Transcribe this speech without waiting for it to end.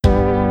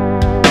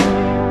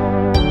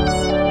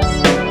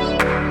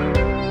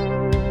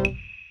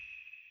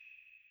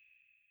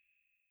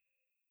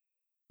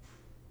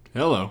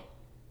Hello.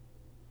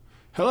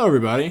 Hello,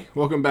 everybody.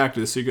 Welcome back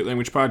to the Secret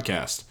Language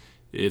Podcast.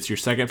 It's your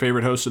second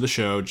favorite host of the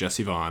show,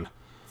 Jesse Vaughn.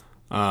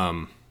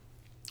 I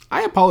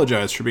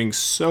apologize for being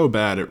so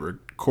bad at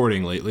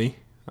recording lately.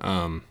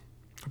 I've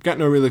got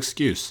no real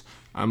excuse.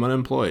 I'm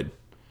unemployed.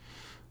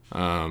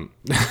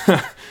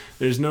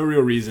 There's no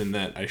real reason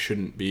that I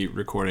shouldn't be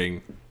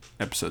recording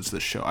episodes of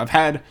this show. I've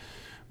had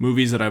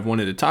movies that I've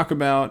wanted to talk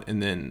about,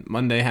 and then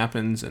Monday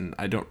happens and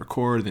I don't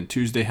record, then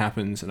Tuesday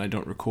happens and I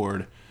don't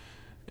record.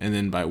 And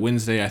then by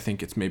Wednesday, I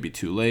think it's maybe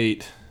too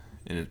late,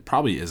 and it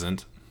probably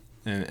isn't.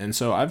 And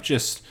so I've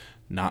just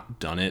not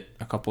done it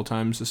a couple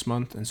times this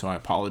month, and so I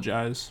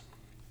apologize.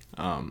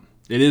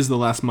 It is the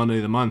last Monday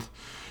of the month,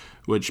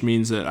 which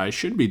means that I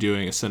should be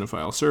doing a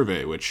cinephile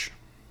survey, which,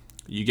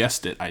 you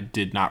guessed it, I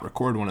did not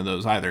record one of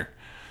those either.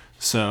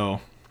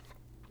 So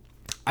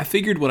I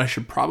figured what I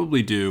should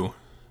probably do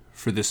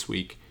for this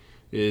week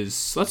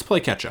is let's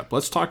play Catchup.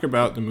 Let's talk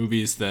about the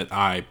movies that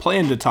I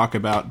planned to talk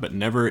about but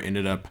never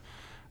ended up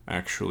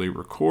actually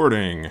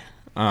recording.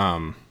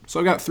 So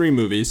I've got 3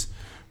 movies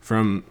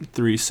from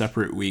 3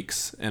 separate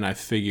weeks, and I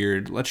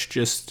figured let's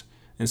just,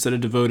 instead of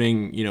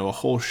devoting, a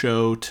whole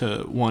show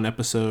to one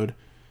episode,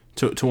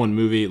 to one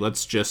movie,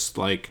 let's just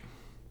we'll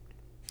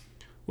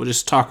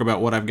just talk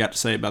about what I've got to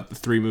say about the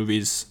 3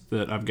 movies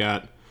that I've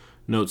got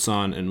notes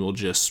on, and we'll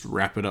just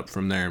wrap it up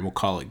from there, and we'll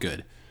call it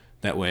good.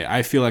 That way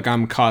I feel like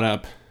I'm caught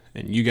up,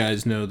 and you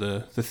guys know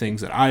the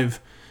things that I've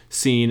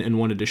seen and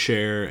wanted to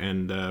share,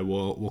 and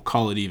we'll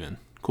call it even.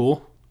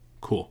 Cool?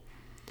 Cool.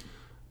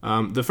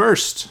 The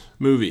first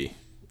movie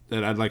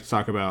that I'd like to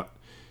talk about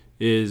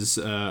is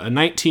a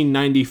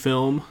 1990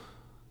 film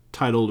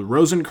titled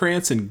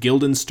Rosencrantz and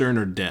Guildenstern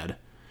Are Dead.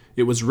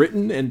 It was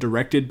written and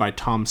directed by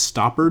Tom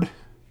Stoppard.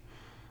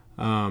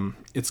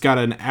 It's got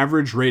an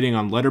average rating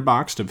on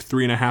Letterboxd of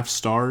 3.5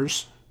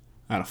 stars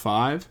out of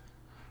 5.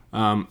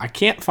 I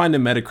can't find a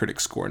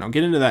Metacritic score, and I'll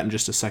get into that in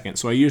just a second.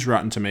 So I use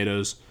Rotten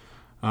Tomatoes.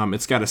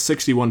 It's got a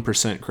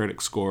 61% critic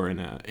score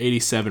and an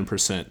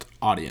 87%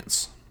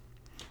 audience,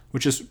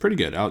 which is pretty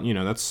good.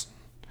 That's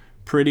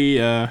pretty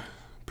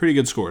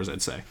good scores,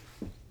 I'd say.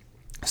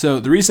 So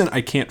the reason I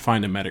can't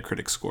find a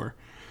Metacritic score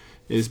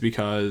is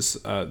because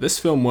this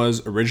film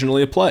was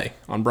originally a play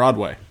on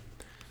Broadway.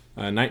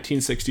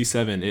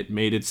 1967, it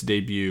made its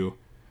debut,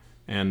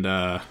 and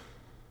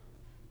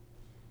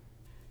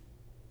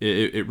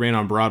it ran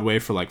on Broadway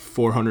for like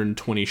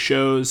 420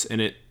 shows, and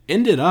it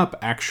ended up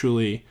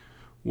actually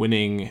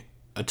winning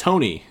a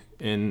Tony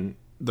in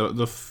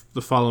the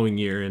following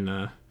year in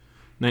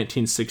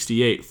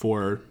 1968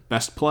 for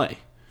Best Play,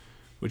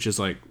 which is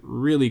like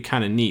really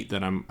kind of neat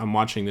that I'm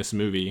watching this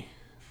movie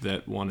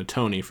that won a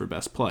Tony for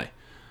Best Play.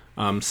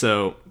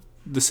 So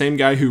the same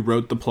guy who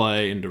wrote the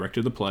play and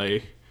directed the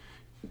play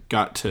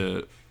got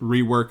to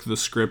rework the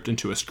script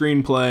into a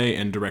screenplay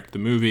and direct the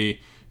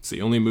movie. It's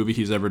the only movie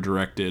he's ever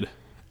directed,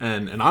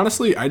 and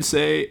honestly, I'd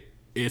say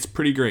it's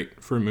pretty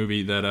great for a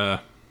movie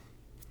that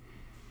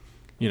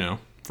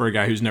for a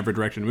guy who's never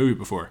directed a movie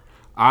before.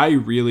 I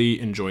really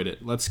enjoyed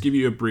it. Let's give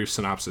you a brief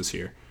synopsis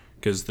here,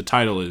 because the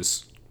title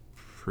is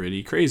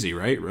pretty crazy,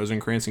 right?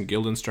 Rosencrantz and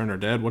Guildenstern Are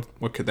Dead.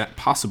 What could that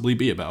possibly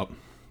be about?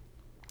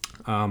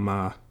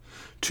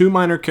 2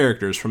 minor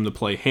characters from the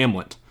play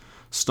Hamlet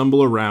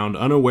stumble around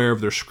unaware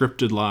of their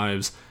scripted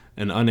lives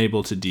and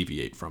unable to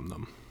deviate from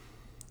them.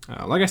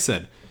 Like I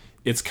said,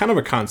 it's kind of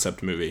a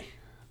concept movie.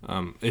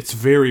 It's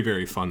very,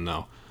 very fun,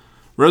 though.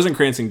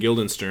 Rosencrantz and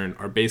Guildenstern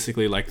are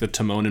basically like the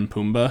Timon and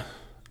Pumbaa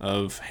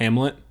of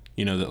Hamlet.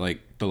 That like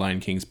the Lion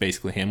King's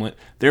basically Hamlet.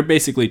 They're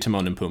basically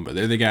Timon and Pumbaa.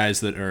 They're the guys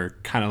that are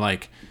kind of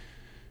like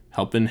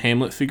helping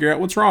Hamlet figure out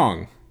what's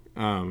wrong.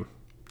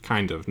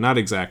 Kind of. Not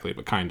exactly,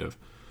 but kind of.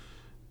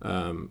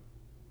 And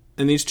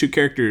these 2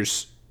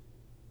 characters,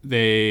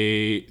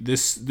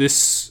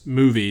 this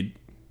movie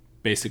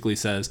basically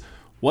says,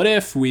 what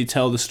if we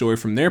tell the story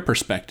from their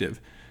perspective?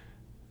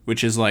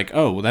 Which is like,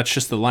 oh, well, that's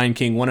just the Lion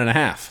King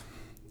 1.5.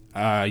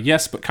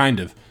 Yes, but kind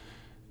of.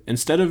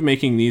 Instead of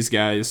making these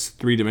guys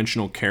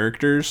 3-dimensional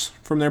characters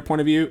from their point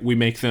of view, we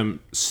make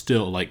them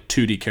still like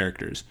 2D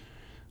characters.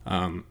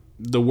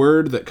 The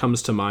word that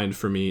comes to mind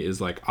for me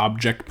is like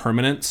object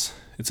permanence.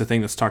 It's a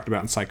thing that's talked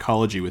about in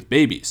psychology with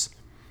babies.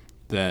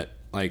 That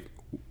like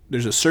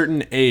there's a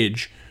certain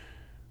age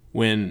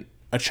when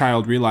a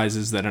child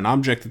realizes that an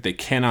object that they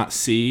cannot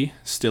see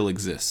still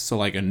exists. So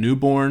like a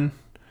newborn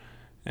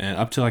and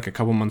up to like a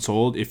couple months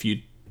old, if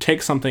you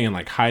take something and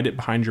like hide it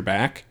behind your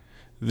back,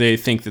 they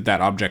think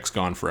that object's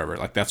gone forever.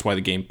 Like that's why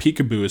the game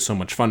Peekaboo is so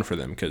much fun for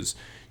them, because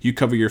you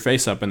cover your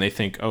face up and they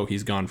think, oh,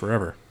 he's gone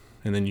forever.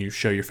 And then you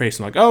show your face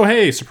and like, oh,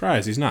 hey,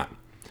 surprise, he's not.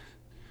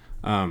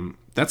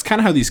 That's kind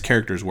of how these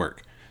characters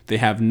work. They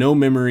have no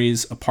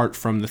memories apart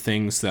from the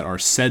things that are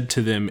said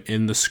to them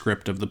in the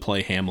script of the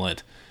play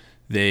Hamlet.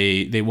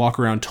 They walk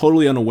around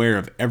totally unaware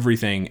of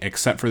everything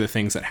except for the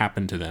things that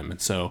happen to them. And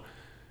so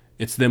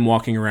it's them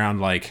walking around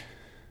like,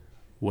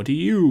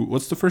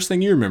 what's the first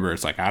thing you remember?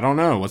 It's like, I don't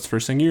know. What's the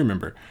first thing you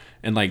remember?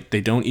 And like,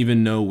 they don't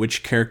even know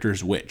which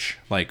character's which.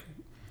 Like,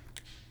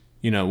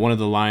 one of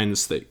the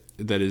lines that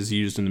that is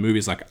used in the movie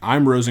is like,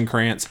 I'm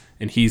Rosencrantz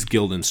and he's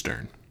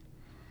Guildenstern.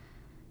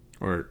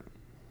 Or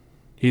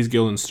he's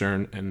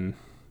Guildenstern and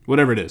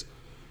whatever it is.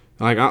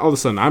 Like, all of a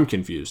sudden I'm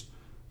confused.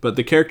 But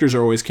the characters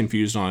are always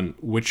confused on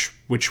which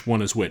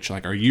one is which.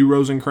 Like, are you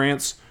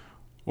Rosencrantz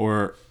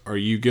or are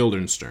you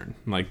Guildenstern?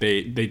 Like,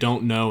 they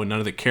don't know, and none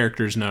of the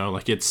characters know.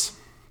 Like, it's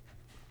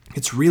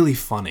really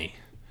funny.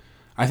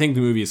 I think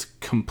the movie is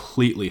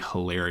completely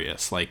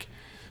hilarious. Like,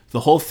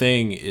 the whole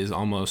thing is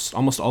almost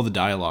all the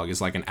dialogue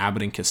is like an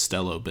Abbott and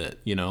Costello bit,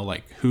 you know,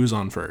 like, who's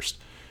on first?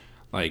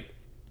 Like,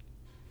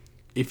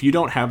 if you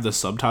don't have the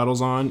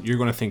subtitles on, you're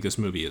going to think this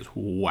movie is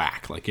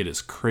whack. Like, it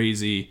is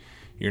crazy.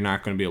 You're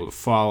not going to be able to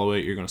follow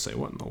it. You're going to say,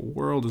 what in the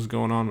world is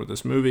going on with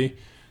this movie?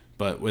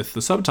 But with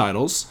the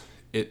subtitles,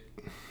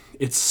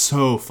 it's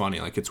so funny.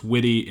 Like, it's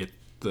witty.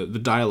 The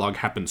dialogue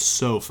happens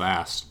so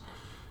fast.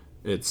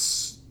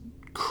 It's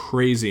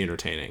crazy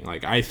entertaining.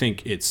 Like, I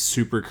think it's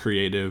super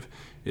creative.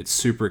 It's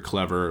super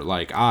clever.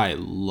 Like, I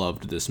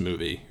loved this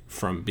movie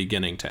from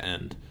beginning to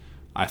end.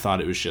 I thought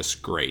it was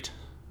just great.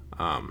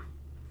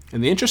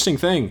 And the interesting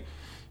thing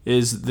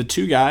is the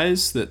two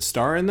guys that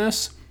star in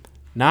this,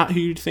 not who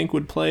you'd think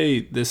would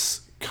play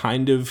this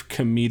kind of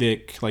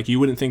comedic, like, you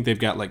wouldn't think they've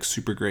got like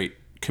super great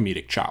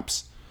comedic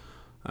chops.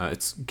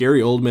 It's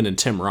Gary Oldman and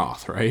Tim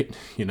Roth, right?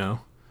 You know,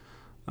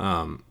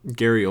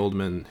 Gary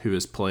Oldman, who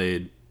has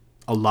played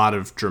a lot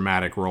of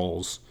dramatic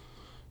roles.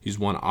 He's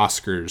won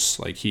Oscars.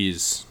 Like,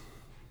 he's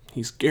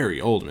Gary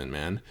Oldman,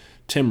 man.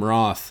 Tim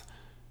Roth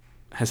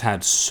has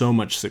had so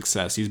much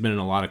success. He's been in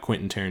a lot of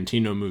Quentin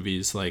Tarantino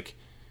movies. Like,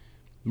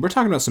 we're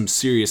talking about some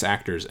serious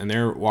actors, and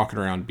they're walking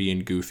around being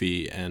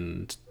goofy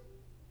and,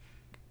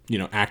 you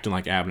know, acting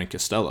like Abbott and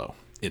Costello.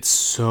 It's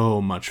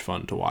so much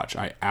fun to watch.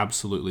 I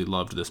absolutely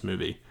loved this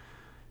movie.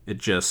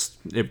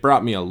 It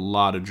brought me a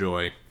lot of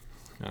joy.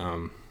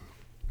 I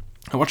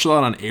watched a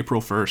lot on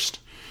April 1st.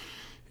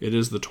 It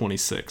is the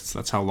 26th.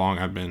 That's how long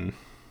I've been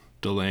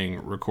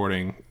delaying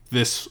recording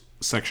this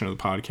section of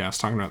the podcast,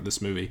 talking about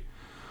this movie.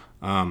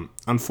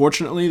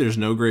 Unfortunately, there's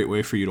no great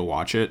way for you to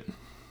watch it.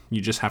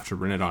 You just have to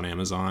rent it on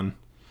Amazon.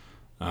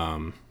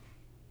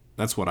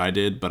 That's what I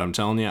did, but I'm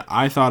telling you,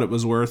 I thought it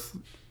was worth,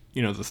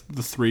 you know, the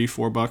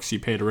 $3-4 you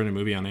pay to rent a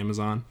movie on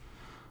Amazon.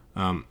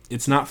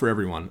 It's not for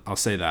everyone. I'll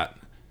say that.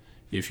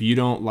 If you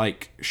don't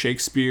like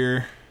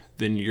Shakespeare,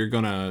 then you're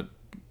gonna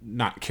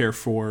not care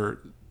for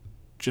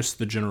just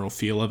the general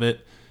feel of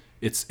it.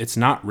 It's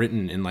not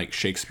written in like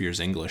Shakespeare's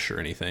English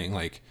or anything.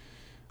 Like,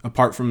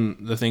 apart from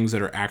the things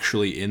that are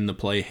actually in the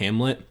play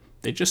Hamlet,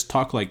 they just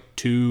talk like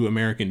two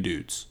American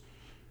dudes,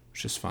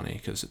 which is funny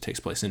because it takes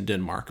place in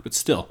Denmark. But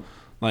still,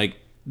 like,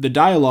 the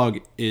dialogue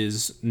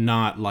is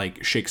not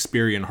like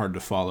Shakespearean hard to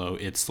follow.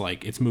 It's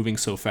like, it's moving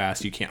so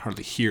fast you can't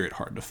hardly hear it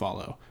hard to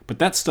follow. But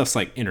that stuff's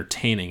like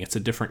entertaining. It's a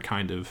different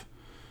kind of,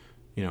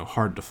 you know,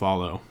 hard to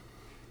follow.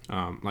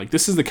 Like,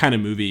 this is the kind of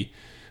movie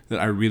that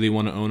I really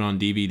want to own on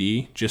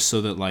DVD, just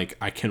so that like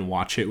I can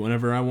watch it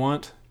whenever I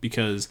want,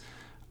 because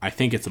I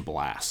think it's a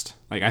blast.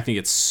 Like, I think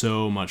it's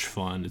so much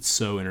fun. It's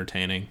so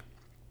entertaining.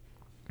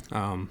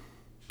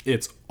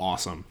 It's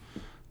awesome.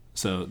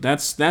 So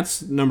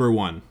that's number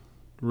one.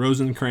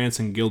 Rosencrantz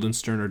and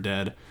Guildenstern are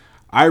dead.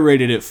 I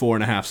rated it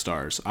 4.5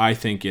 stars. I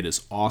think it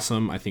is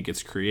awesome. I think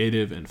it's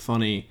creative and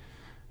funny.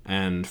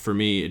 And for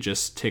me, it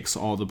just ticks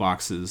all the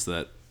boxes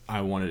that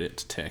I wanted it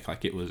to tick.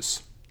 Like, it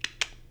was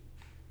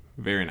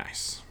very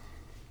nice.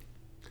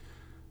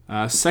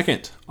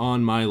 Second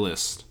on my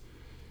list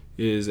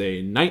is a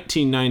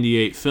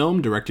 1998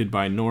 film directed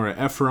by Nora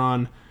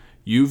Ephron,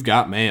 You've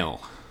Got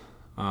Mail.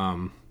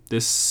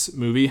 This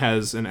movie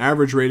has an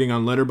average rating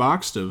on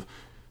Letterboxd of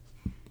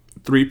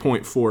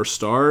 3.4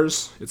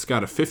 stars. It's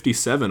got a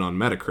 57 on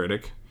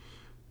Metacritic,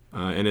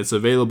 and it's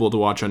available to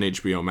watch on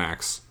HBO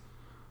Max.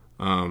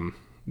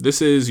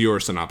 This is your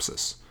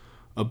synopsis.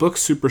 A book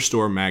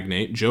superstore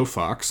magnate, Joe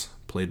Fox,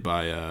 played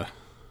by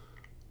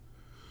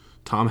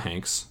Tom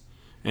Hanks,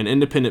 and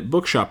independent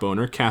bookshop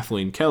owner,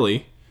 Kathleen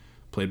Kelly,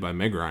 played by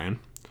Meg Ryan,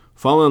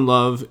 fall in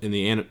love in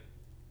the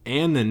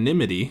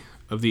anonymity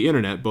of the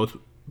internet, both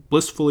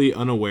blissfully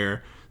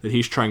unaware that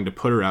he's trying to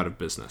put her out of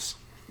business.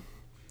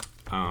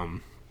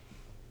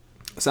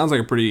 Sounds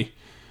like a pretty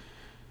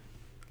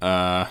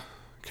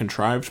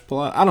contrived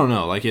plot. I don't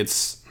know. Like,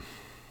 it's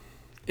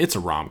a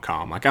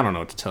rom-com. Like, I don't know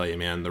what to tell you,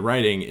 man. The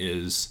writing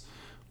is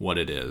what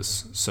it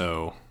is.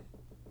 So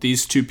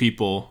these two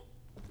people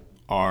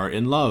are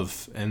in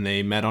love, and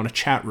they met on a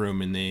chat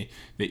room, and they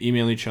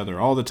email each other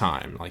all the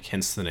time. Like,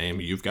 hence the name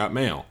You've Got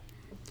Mail,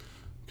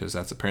 because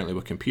that's apparently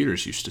what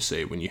computers used to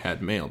say when you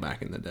had mail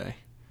back in the day.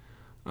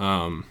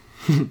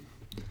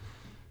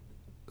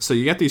 So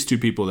you got these two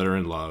people that are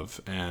in love,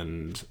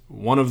 and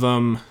one of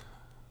them,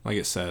 like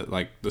it said,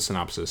 like the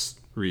synopsis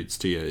reads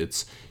to you,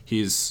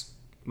 he's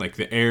like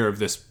the heir of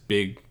this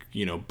big,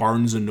 you know,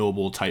 Barnes &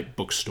 Noble type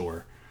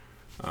bookstore.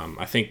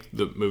 I think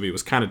the movie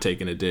was kind of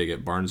taking a dig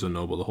at Barnes &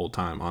 Noble the whole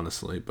time,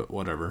 honestly, but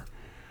whatever.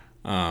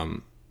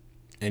 And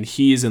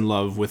he's in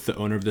love with the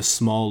owner of this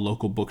small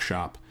local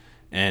bookshop,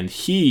 and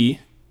he,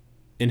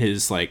 in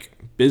his like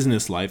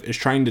business life, is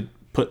trying to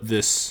put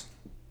this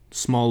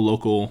small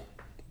local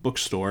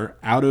bookstore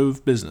out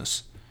of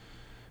business,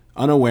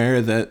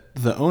 unaware that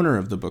the owner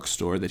of the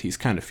bookstore that he's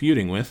kind of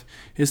feuding with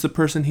is the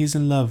person he's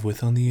in love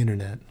with on the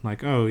internet.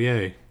 Like, oh,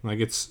 yay. Like,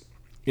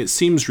 it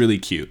seems really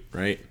cute,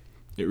 right?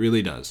 It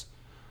really does.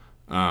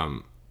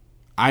 I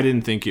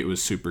didn't think it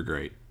was super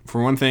great.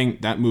 For one thing,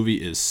 that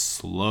movie is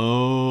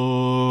slow.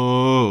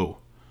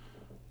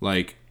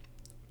 Like,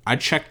 I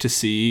checked to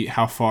see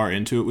how far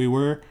into it we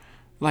were.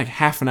 Like,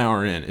 half an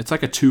hour in. It's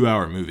like a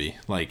 2-hour movie.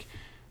 Like,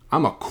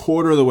 I'm a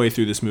quarter of the way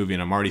through this movie,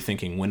 and I'm already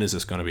thinking, when is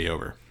this going to be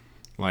over?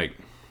 Like,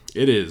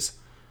 it is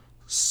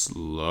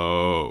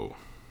slow.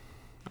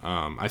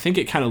 I think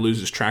it kind of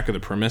loses track of the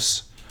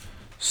premise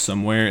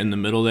somewhere in the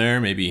middle there,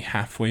 maybe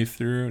halfway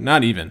through.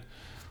 Not even.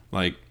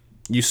 Like,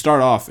 you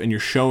start off and you're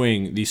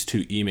showing these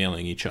two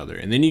emailing each other,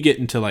 and then you get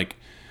into like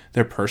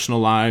their personal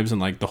lives and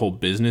like the whole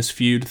business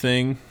feud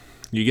thing.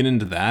 You get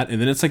into that,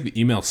 and then it's like the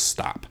emails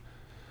stop.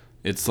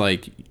 It's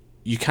like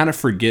you kind of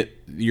forget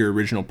your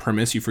original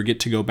premise. You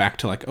forget to go back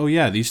to like, oh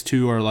yeah, these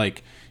two are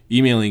like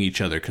emailing each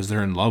other because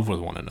they're in love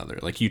with one another.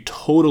 Like, you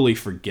totally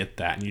forget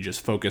that, and you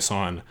just focus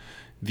on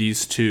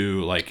these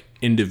two like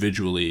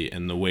individually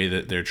and the way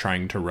that they're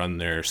trying to run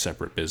their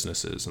separate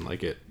businesses, and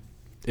like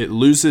it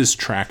loses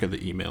track of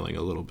the emailing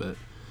a little bit,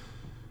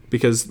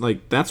 because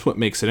like that's what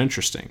makes it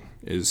interesting,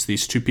 is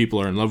these two people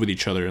are in love with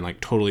each other and like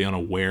totally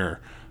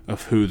unaware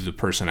of who the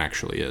person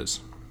actually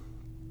is.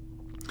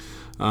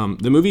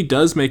 The movie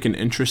does make an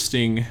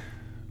interesting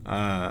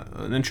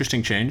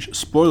change.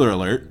 Spoiler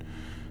alert.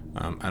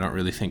 I don't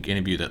really think any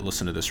of you that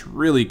listen to this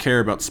really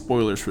care about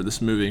spoilers for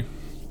this movie.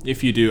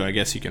 If you do, I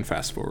guess you can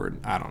fast forward.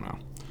 I don't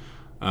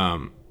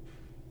know.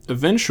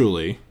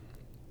 Eventually,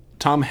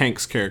 Tom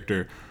Hanks'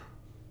 character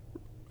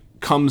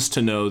comes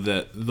to know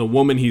that the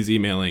woman he's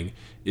emailing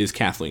is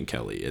Kathleen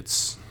Kelly.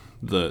 It's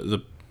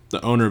the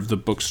owner of the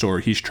bookstore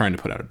he's trying to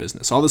put out of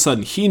business. All of a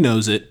sudden, he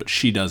knows it, but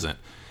she doesn't.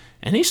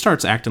 And he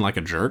starts acting like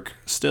a jerk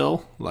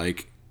still.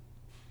 Like,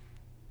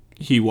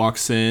 he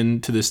walks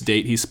in to this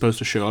date he's supposed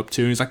to show up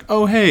to, and he's like,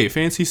 oh, hey,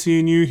 fancy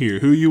seeing you here.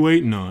 Who you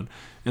waiting on?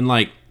 And,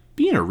 like,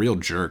 being a real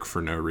jerk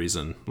for no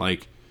reason.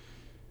 Like,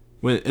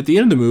 when at the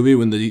end of the movie,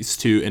 when these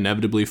two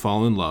inevitably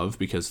fall in love,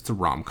 because it's a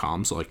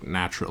rom-com, so, like,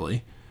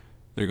 naturally,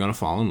 they're going to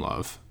fall in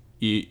love.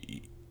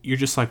 You're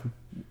just like,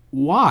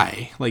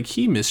 why? Like,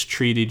 he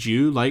mistreated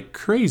you like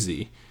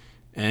crazy.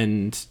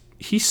 And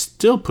he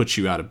still puts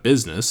you out of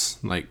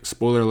business. Like,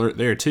 spoiler alert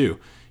there, too.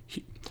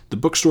 The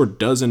bookstore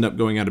does end up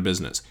going out of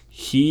business.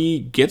 He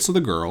gets the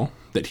girl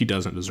that he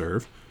doesn't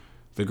deserve.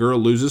 The girl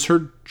loses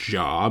her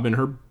job and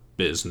her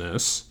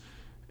business.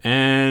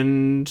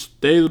 And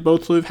they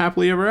both live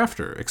happily ever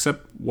after.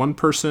 Except one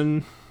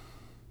person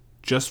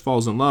just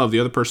falls in love. The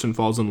other person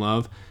falls in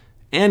love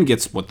and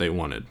gets what they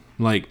wanted.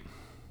 Like,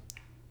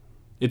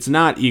 it's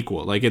not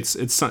equal. Like, it's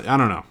I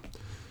don't know.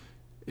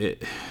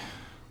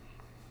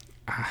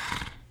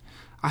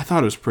 I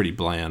thought it was pretty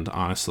bland,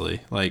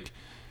 honestly. Like,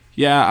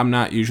 yeah, I'm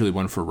not usually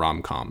one for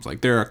rom-coms.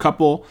 Like, there are a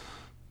couple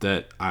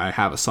that I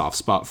have a soft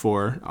spot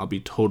for. I'll be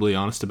totally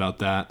honest about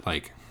that.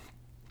 Like,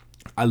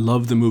 I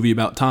love the movie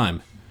About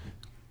Time.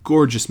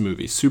 Gorgeous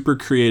movie. Super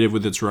creative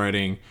with its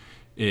writing.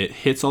 It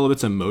hits all of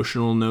its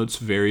emotional notes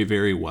very,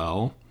 very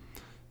well.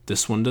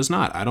 This one does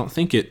not. I don't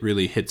think it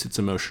really hits its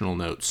emotional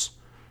notes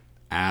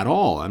at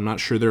all. I'm not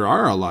sure there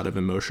are a lot of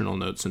emotional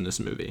notes in this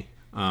movie.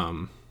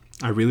 I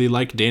really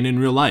like Dan in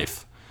Real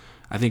Life.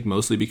 I think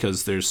mostly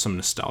because there's some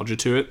nostalgia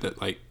to it,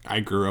 that like I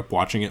grew up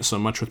watching it so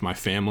much with my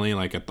family,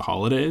 like at the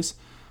holidays.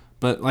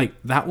 But like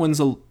that one's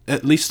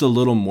at least a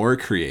little more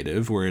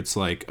creative, where it's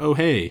like, oh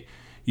hey,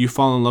 you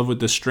fall in love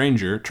with this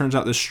stranger. Turns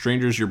out this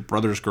stranger's your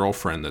brother's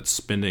girlfriend that's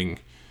spending,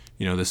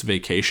 this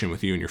vacation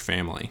with you and your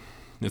family.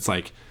 It's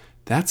like,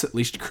 that's at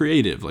least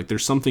creative. Like,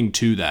 there's something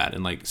to that.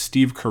 And like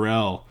Steve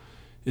Carell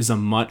is a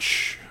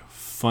much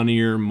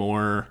funnier,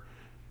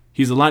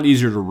 he's a lot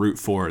easier to root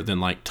for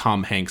than like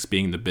Tom Hanks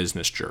being the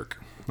business jerk.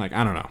 Like,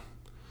 I don't know.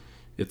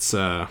 It's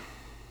I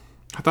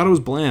thought it was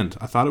bland.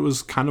 I thought it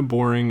was kind of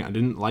boring. I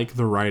didn't like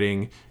the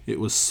writing. It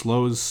was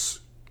slow as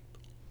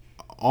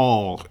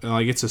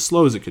it's as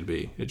slow as it could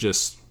be.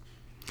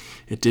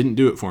 It didn't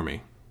do it for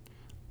me.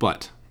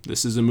 But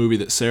this is a movie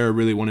that Sarah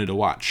really wanted to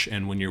watch.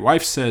 And when your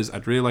wife says,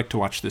 I'd really like to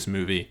watch this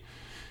movie,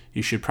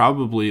 you should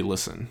probably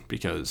listen,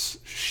 because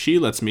she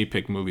lets me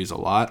pick movies a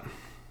lot.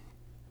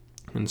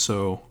 And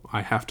so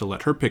I have to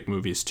let her pick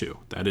movies too.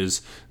 That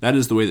is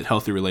the way that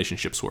healthy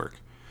relationships work.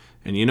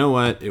 And you know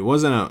what? It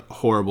wasn't a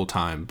horrible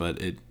time,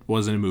 but it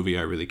wasn't a movie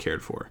I really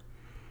cared for.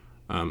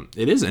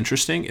 It is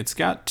interesting. It's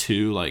got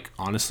two, like,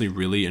 honestly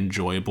really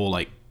enjoyable,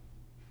 like,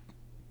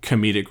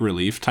 comedic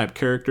relief type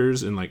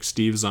characters in, like,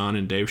 Steve Zahn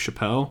and Dave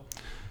Chappelle.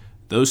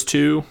 Those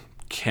two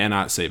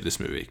cannot save this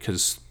movie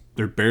because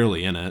they're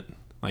barely in it.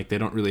 Like, they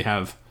don't really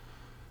have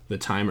the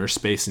time or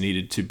space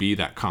needed to be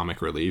that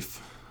comic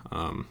relief.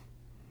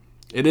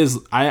 It is.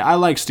 I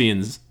like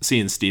seeing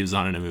Steve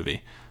Zahn in a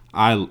movie.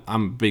 I'm a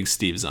big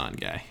Steve Zahn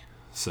guy,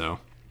 so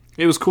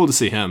it was cool to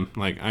see him.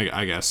 Like,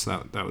 I guess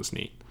that was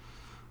neat.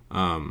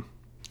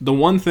 The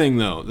one thing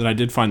though that I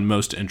did find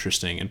most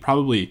interesting, and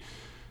probably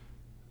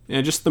Yeah,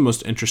 just the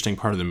most interesting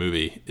part of the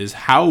movie is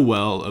how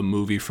well a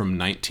movie from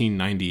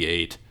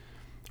 1998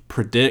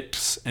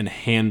 predicts and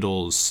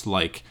handles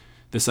like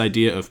this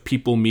idea of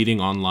people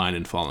meeting online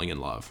and falling in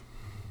love.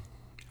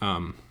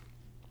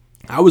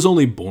 I was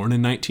only born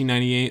in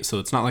 1998, so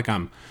it's not like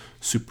I'm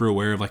super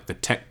aware of like the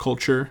tech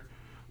culture,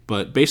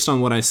 but based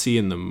on what I see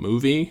in the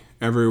movie,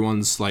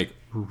 everyone's like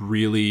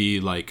really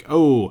like,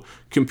 oh,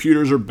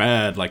 computers are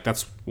bad. Like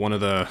that's one of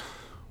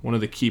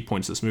the key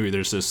points of this movie.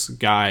 There's this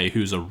guy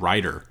who's a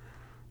writer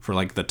for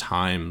like the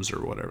Times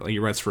or whatever. Like he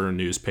writes for a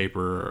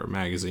newspaper or a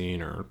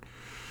magazine or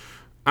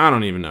I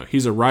don't even know.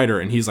 He's a writer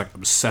and he's like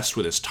obsessed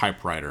with his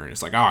typewriter and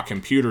it's like,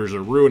 computers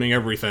are ruining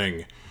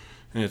everything.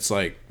 And it's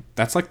like,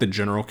 that's like the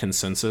general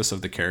consensus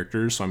of the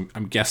characters. So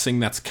I'm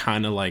guessing that's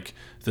kind of like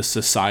the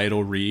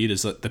societal read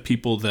is that the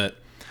people that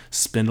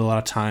spend a lot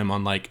of time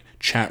on like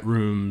chat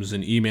rooms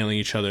and emailing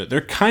each other,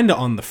 they're kind of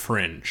on the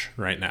fringe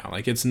right now.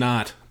 Like it's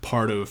not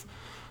part of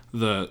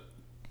the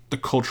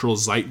cultural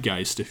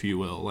zeitgeist, if you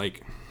will.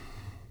 Like,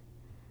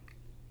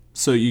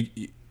 so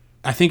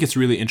I think it's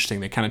really interesting.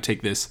 They kind of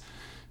take this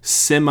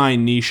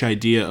semi-niche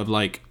idea of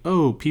like,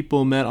 oh,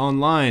 people met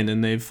online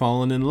and they've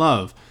fallen in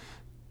love.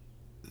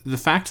 The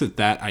fact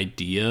that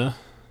idea,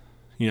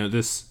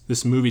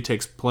 this movie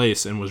takes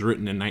place and was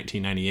written in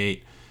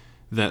 1998,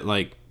 that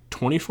like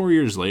 24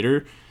 years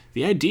later,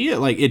 the idea,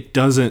 like, it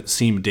doesn't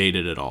seem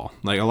dated at all.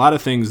 Like a lot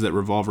of things that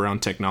revolve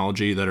around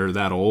technology that are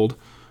that old,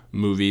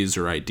 movies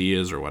or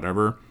ideas or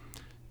whatever,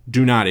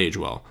 do not age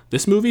well.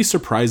 This movie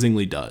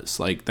surprisingly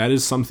does. Like that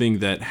is something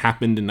that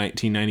happened in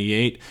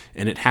 1998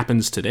 and it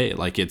happens today.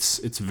 Like it's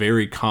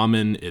very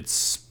common.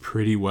 It's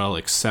pretty well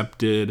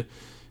accepted.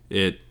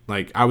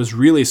 I was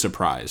really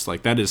surprised.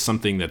 Like that is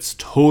something that's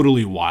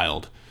totally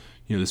wild.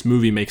 This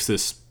movie makes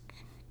this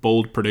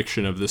bold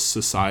prediction of this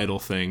societal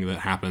thing that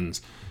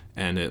happens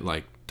and it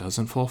like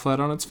doesn't fall flat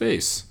on its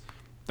face.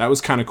 That was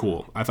kind of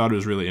cool. I thought it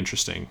was really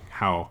interesting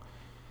how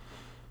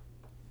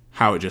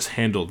it just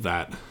handled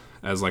that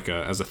as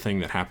a thing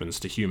that happens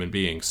to human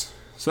beings.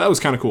 So that was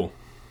kind of cool.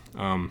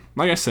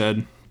 Like I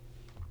said,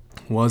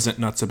 wasn't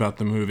nuts about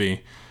the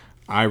movie.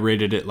 I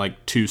rated it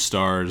like 2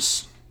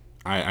 stars.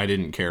 I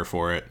didn't care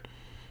for it.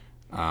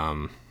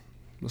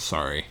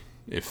 Sorry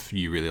if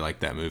you really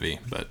like that movie,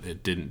 but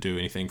it didn't do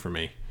anything for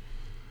me.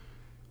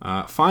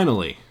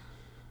 Finally,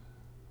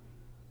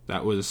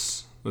 that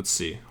was, let's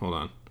see, hold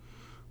on.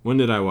 When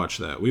did I watch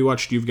that? We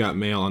watched You've Got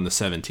Mail on the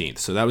 17th,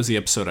 so that was the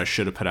episode I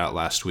should have put out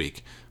last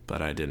week, but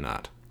I did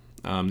not.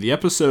 The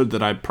episode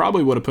that I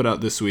probably would have put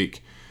out this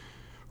week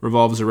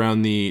revolves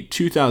around the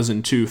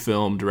 2002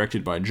 film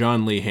directed by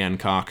John Lee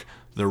Hancock,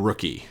 The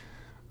Rookie.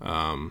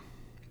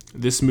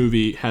 This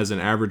movie has an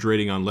average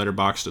rating on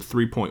Letterboxd of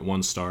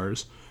 3.1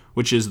 stars,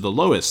 which is the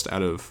lowest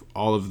out of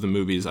all of the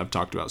movies I've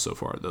talked about so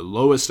far. The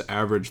lowest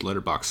average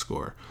Letterboxd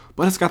score.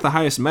 But it's got the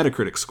highest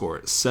Metacritic score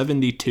at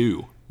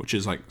 72, which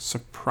is like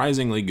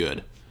surprisingly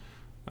good.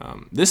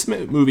 This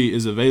movie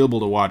is available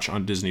to watch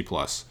on Disney+.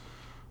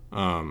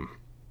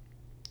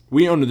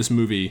 We owned this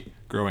movie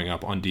growing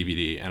up on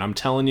DVD, and I'm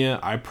telling you,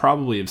 I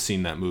probably have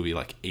seen that movie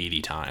like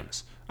 80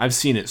 times. I've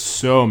seen it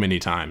so many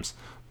times.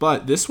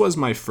 But this was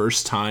my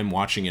first time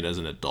watching it as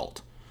an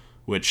adult,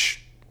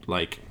 which,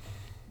 like,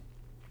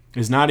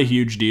 is not a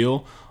huge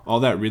deal.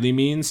 All that really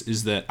means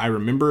is that I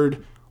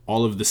remembered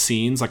all of the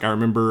scenes. Like, I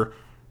remember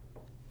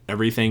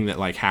everything that,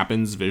 like,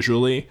 happens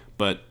visually.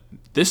 But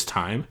this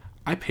time,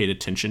 I paid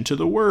attention to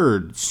the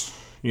words.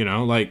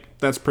 Like,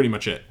 that's pretty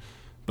much it.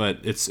 But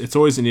it's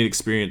always a neat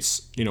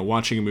experience,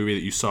 watching a movie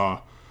that you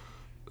saw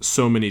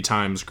so many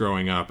times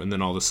growing up, and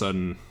then all of a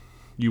sudden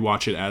you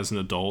watch it as an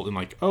adult, and,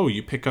 like, oh,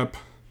 you pick up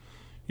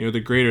the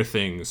greater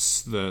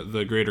things,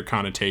 the greater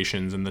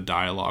connotations and the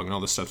dialogue and all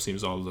this stuff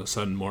seems all of a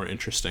sudden more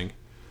interesting.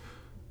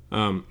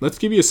 Let's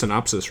give you a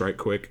synopsis right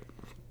quick.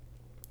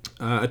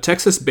 A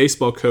Texas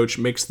baseball coach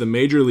makes the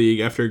major league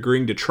after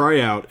agreeing to try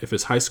out if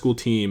his high school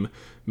team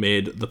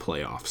made the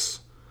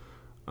playoffs.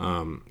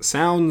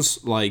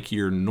 Sounds like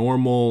your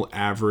normal,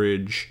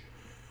 average,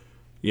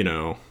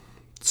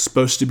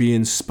 supposed to be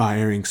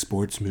inspiring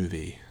sports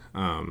movie.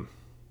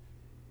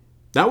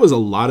 That was a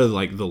lot of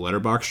like the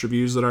Letterboxd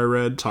reviews that I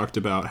read talked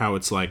about how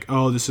it's like,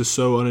 oh, this is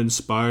so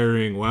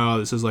uninspiring. Wow,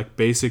 this is like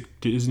basic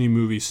Disney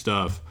movie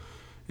stuff.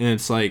 And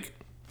it's like,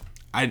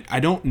 I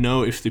don't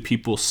know if the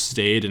people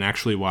stayed and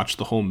actually watched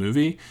the whole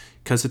movie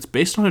because it's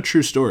based on a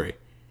true story.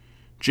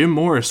 Jim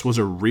Morris was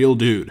a real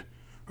dude,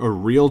 a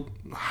real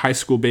high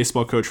school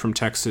baseball coach from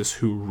Texas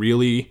who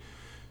really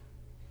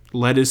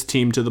led his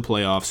team to the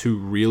playoffs, who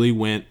really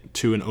went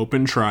to an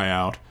open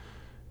tryout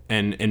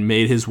and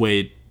made his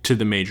way to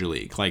the major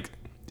league. Like,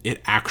 it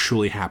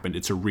actually happened.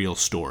 It's a real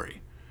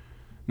story.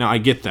 Now, I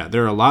get that.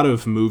 There are a lot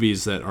of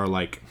movies that are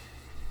like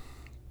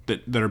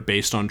that are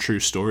based on true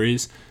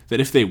stories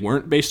that if they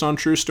weren't based on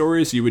true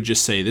stories, you would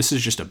just say this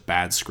is just a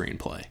bad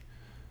screenplay.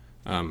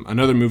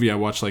 Another movie I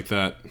watched like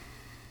that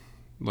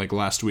like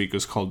last week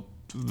was called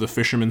The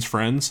Fisherman's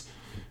Friends.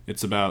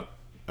 It's about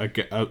a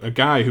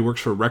guy who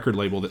works for a record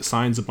label that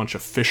signs a bunch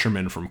of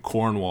fishermen from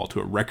Cornwall to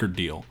a record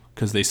deal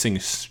because they sing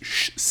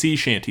sea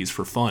shanties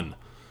for fun.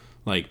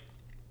 Like,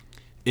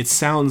 it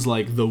sounds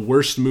like the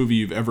worst movie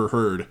you've ever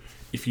heard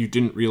if you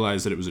didn't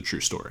realize that it was a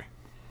true story.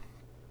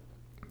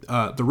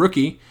 The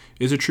Rookie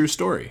is a true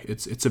story.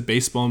 It's a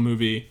baseball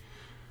movie.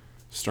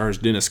 Stars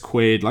Dennis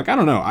Quaid. Like, I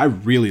don't know. I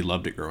really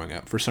loved it growing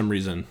up for some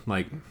reason.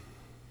 Like,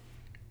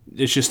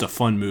 it's just a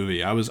fun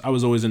movie. I was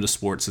always into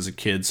sports as a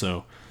kid,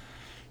 so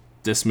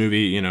this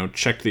movie, you know,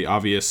 checked the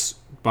obvious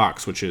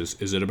box, which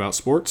is it about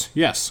sports?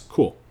 Yes,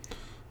 cool.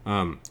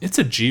 It's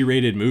a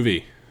G-rated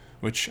movie,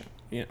 which,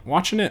 you know,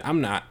 watching it,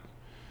 I'm not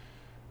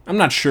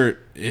sure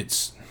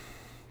it's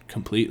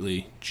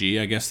completely G.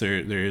 I guess there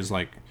is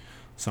like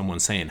someone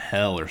saying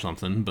hell or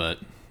something, but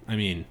I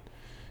mean,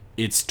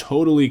 it's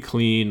totally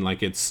clean.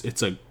 Like, it's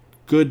a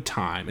good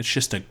time. It's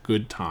just a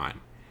good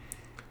time.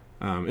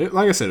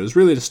 Like I said, it was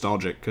really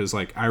nostalgic because,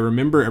 like, I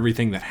remember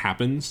everything that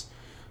happens,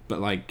 but,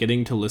 like,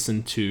 getting to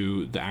listen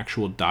to the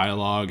actual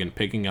dialogue and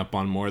picking up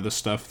on more of the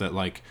stuff that,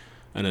 like,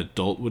 an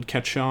adult would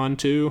catch on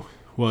to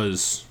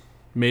was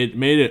made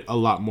it a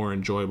lot more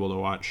enjoyable to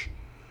watch.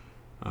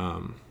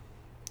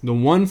 The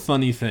one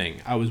funny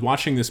thing, I was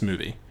watching this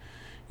movie.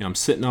 You know, I'm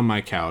sitting on my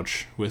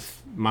couch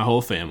with my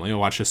whole family. I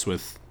watched this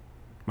with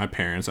my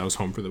parents. I was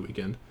home for the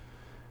weekend.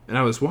 And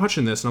I was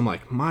watching this, and I'm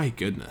like, my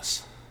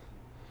goodness.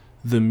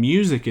 The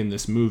music in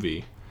this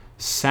movie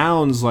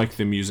sounds like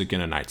the music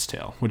in A Knight's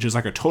Tale, which is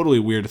like a totally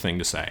weird thing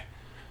to say.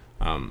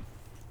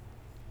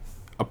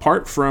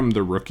 Apart from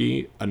The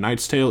Rookie, A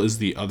Knight's Tale is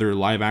the other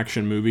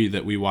live-action movie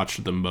that we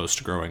watched the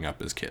most growing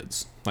up as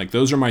kids. Like,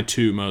 those are my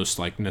two most,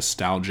 like,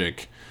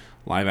 nostalgic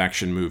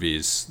live-action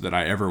movies that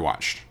I ever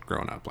watched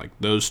growing up. Like,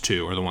 those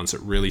two are the ones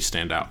that really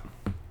stand out.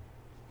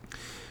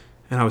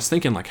 And I was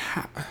thinking, like,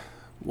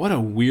 what a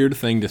weird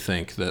thing to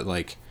think that,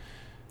 like,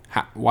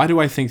 why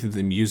do I think that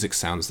the music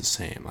sounds the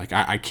same? Like,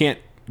 I can't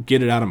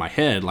get it out of my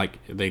head.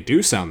 Like, they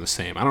do sound the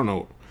same. I don't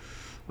know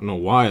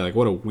why. Like,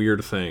 what a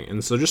weird thing.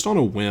 And so just on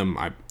a whim,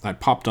 I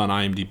popped on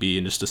IMDb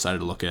and just decided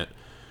to look at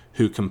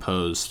who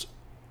composed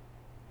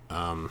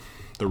The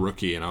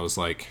Rookie. And I was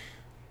like,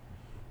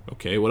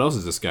 okay, what else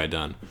has this guy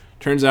done?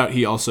 Turns out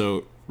he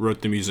also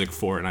wrote the music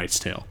for A Knight's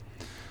Tale.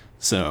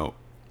 So,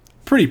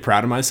 pretty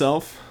proud of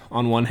myself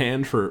on one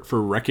hand for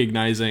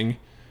recognizing,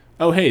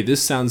 oh, hey,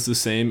 this sounds the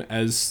same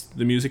as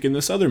the music in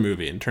this other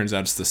movie. And turns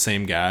out it's the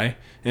same guy.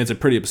 And it's a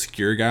pretty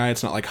obscure guy.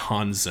 It's not like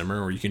Hans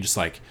Zimmer where you can just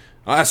like,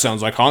 oh, that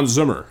sounds like Hans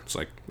Zimmer. It's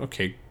like,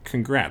 okay,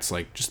 congrats.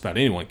 Like, just about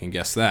anyone can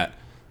guess that.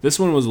 This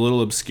one was a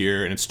little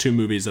obscure, and it's two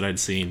movies that I'd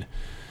seen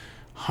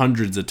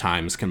hundreds of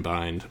times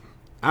combined.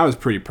 I was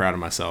pretty proud of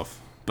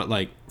myself. But,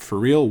 like, for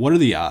real, what are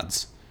the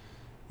odds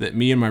that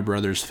me and my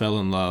brothers fell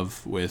in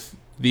love with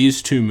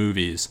these two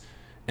movies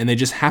and they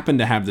just happen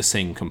to have the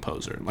same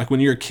composer? Like, when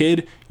you're a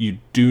kid, you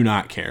do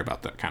not care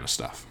about that kind of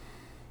stuff.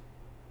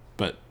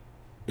 But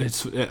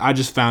I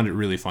just found it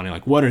really funny.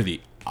 Like, what are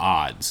the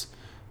odds?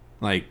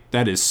 Like,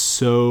 that is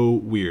so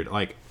weird.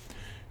 Like,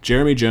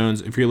 Jeremy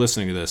Jones, if you're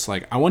listening to this,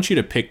 like, I want you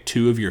to pick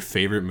two of your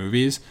favorite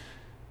movies.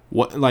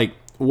 What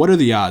are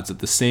the odds that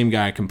the same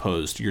guy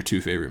composed your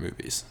two favorite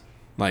movies?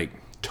 Like,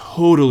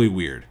 totally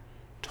weird.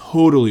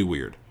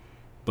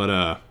 But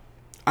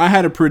I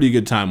had a pretty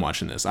good time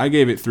watching this. I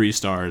gave it 3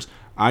 stars.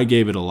 I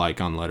gave it a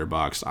like on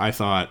Letterboxd. I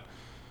thought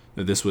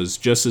that this was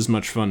just as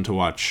much fun to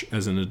watch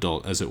as an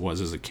adult as it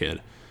was as a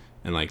kid.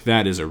 And, like,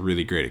 that is a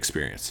really great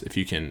experience if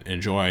you can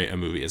enjoy a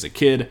movie as a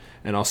kid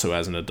and also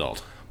as an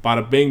adult.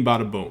 Bada bing,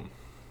 bada boom.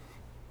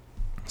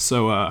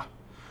 So,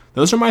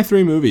 those are my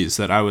 3 movies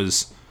that I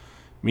was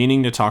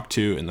meaning to talk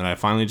to, and then I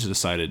finally just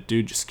decided,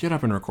 dude, just get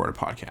up and record a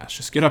podcast.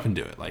 Just get up and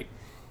do it. Like,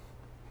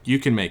 you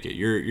can make it.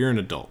 You're an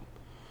adult.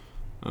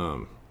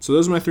 So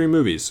those are my 3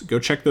 movies. Go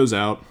check those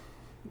out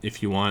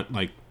if you want.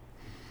 Like,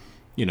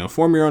 you know,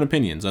 form your own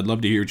opinions. I'd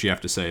love to hear what you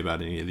have to say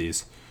about any of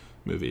these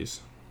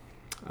movies.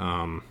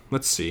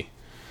 Let's see.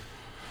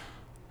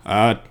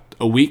 A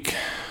week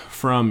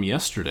from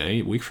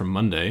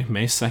Monday,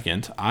 May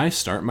 2nd, I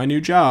start my new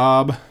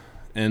job.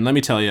 And let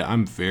me tell you,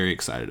 I'm very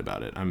excited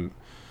about it. I'm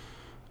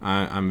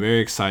very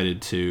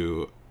excited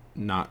to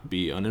not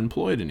be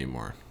unemployed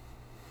anymore.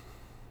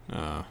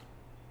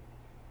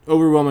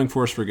 Overwhelming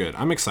force for good.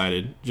 I'm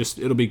excited. Just,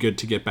 it'll be good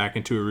to get back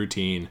into a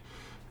routine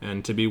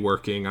and to be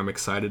working. I'm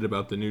excited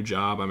about the new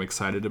job. I'm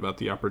excited about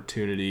the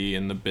opportunity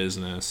and the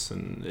business,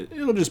 and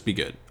it'll just be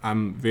good.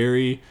 I'm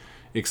very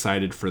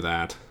excited for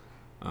that.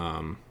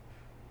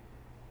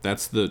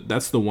 That's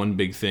the one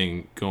big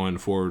thing going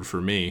forward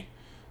for me.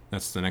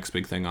 That's the next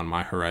big thing on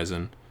my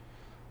horizon.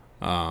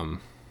 In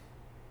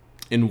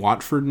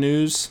Watford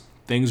news,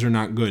 things are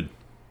not good.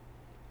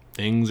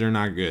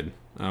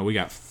 We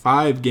got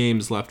 5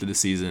 games left of the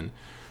season.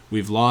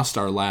 We've lost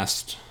our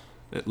last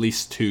at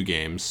least 2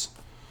 games.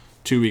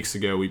 2 weeks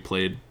ago, we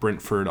played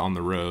Brentford on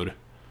the road,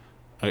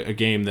 a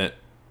game that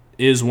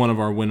is one of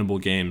our winnable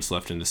games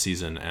left in the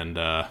season, and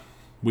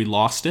we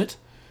lost it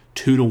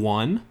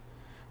 2-1.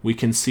 We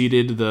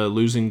conceded the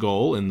losing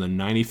goal in the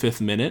 95th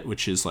minute,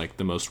 which is like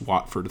the most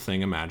Watford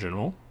thing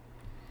imaginable.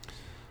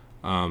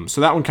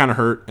 So that one kind of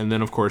hurt. And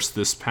then, of course,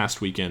 this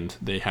past weekend,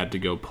 they had to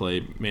go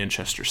play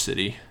Manchester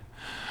City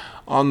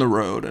on the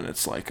road. And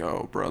it's like,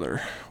 oh,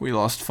 brother, we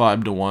lost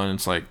 5-1.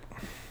 It's like,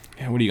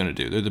 what are you going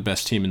to do? They're the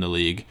best team in the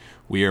league.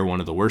 We are one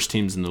of the worst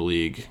teams in the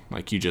league.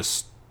 Like, you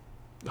just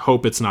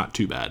hope it's not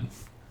too bad.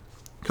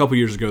 A couple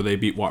years ago, they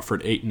beat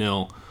Watford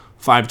 8-0,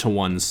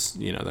 5-1's.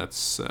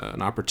 That's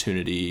an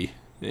opportunity.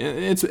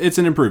 It's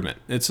an improvement.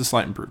 It's a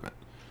slight improvement.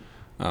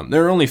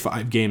 There are only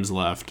 5 games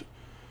left.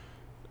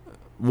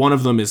 One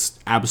of them is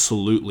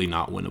absolutely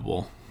not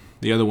winnable.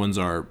 The other ones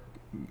are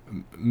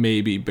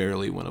maybe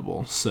barely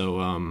winnable.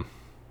 So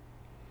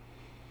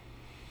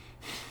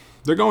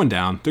they're going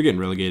down. They're getting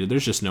relegated.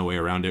 There's just no way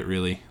around it,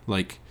 really.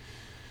 Like,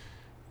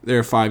 there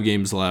are 5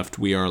 games left.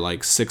 We are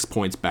like 6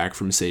 points back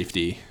from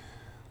safety.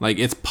 Like,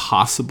 it's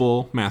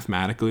possible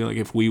mathematically. Like,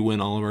 if we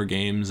win all of our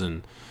games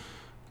and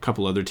a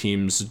couple other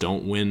teams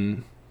don't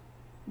win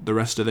the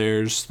rest of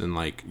theirs, then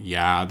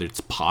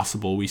it's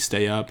possible we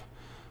stay up.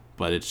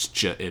 But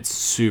it's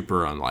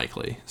super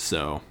unlikely.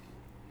 So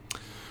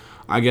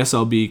I guess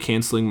I'll be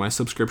canceling my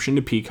subscription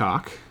to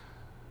Peacock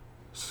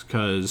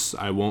because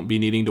I won't be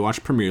needing to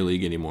watch Premier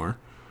League anymore.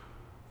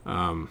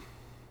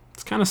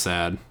 It's kind of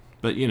sad,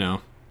 but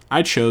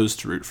I chose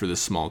to root for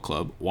this small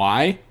club.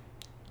 Why?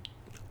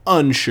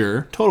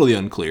 Unsure, totally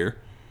unclear.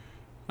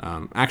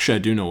 Actually, I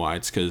do know why.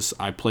 It's because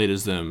I played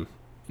as them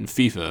in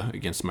FIFA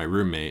against my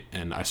roommate,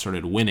 and I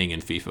started winning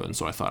in FIFA, and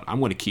so I thought, I'm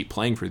going to keep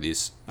playing for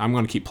these. I'm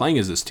going to keep playing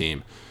as this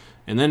team.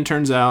 And then it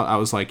turns out I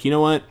was like, you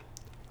know what?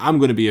 I'm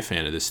going to be a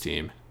fan of this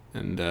team.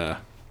 And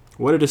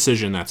what a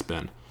decision that's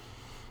been.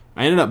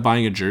 I ended up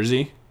buying a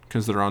jersey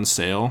because they're on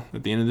sale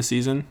at the end of the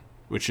season,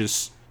 it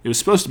was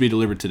supposed to be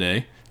delivered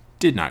today.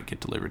 Did not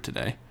get delivered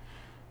today.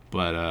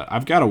 But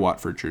I've got a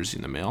Watford jersey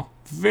in the mail.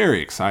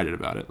 Very excited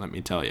about it, let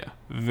me tell you.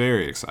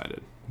 Very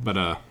excited. But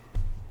I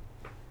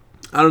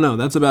don't know.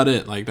 That's about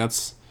it. Like,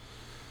 that's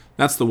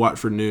the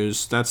Watford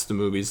news. That's the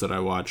movies that I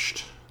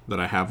watched,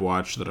 that I have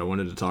watched, that I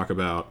wanted to talk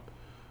about.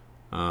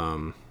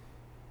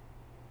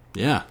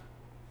 Yeah.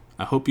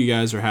 I hope you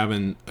guys are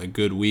having a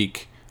good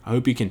week. I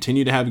hope you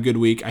continue to have a good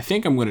week. I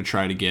think I'm going to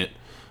try to get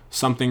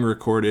something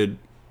recorded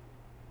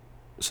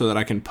so that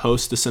I can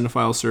post the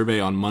Cinephile survey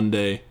on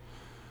Monday.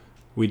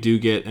 We do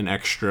get an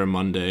extra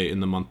Monday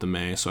in the month of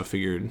May, so I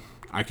figured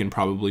I can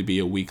probably be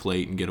a week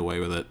late and get away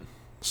with it.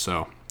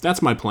 So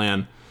that's my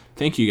plan.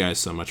 Thank you guys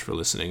so much for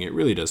listening. It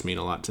really does mean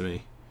a lot to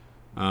me.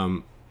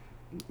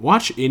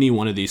 Watch any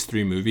one of these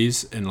 3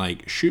 movies and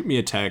shoot me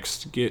a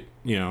text,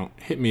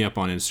 hit me up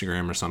on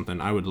Instagram or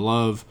something. I would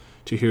love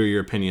to hear your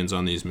opinions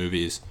on these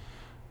movies.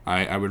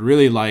 I would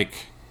really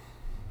like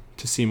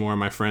to see more of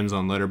my friends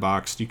on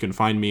Letterboxd. You can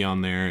find me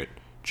on there at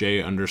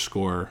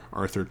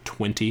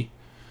J_Arthur20.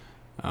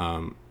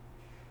 I'm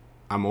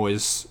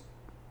always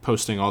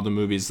posting all the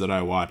movies that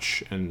I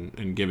watch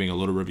and giving a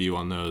little review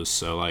on those.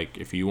 So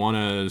if you want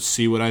to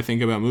see what I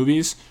think about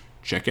movies,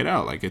 check it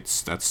out.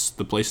 That's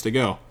the place to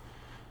go.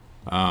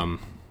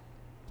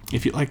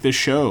 If you like this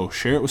show,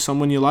 share it with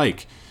someone you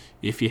like.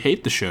 If you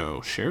hate the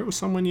show, share it with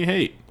someone you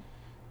hate.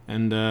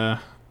 And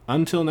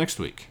until next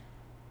week.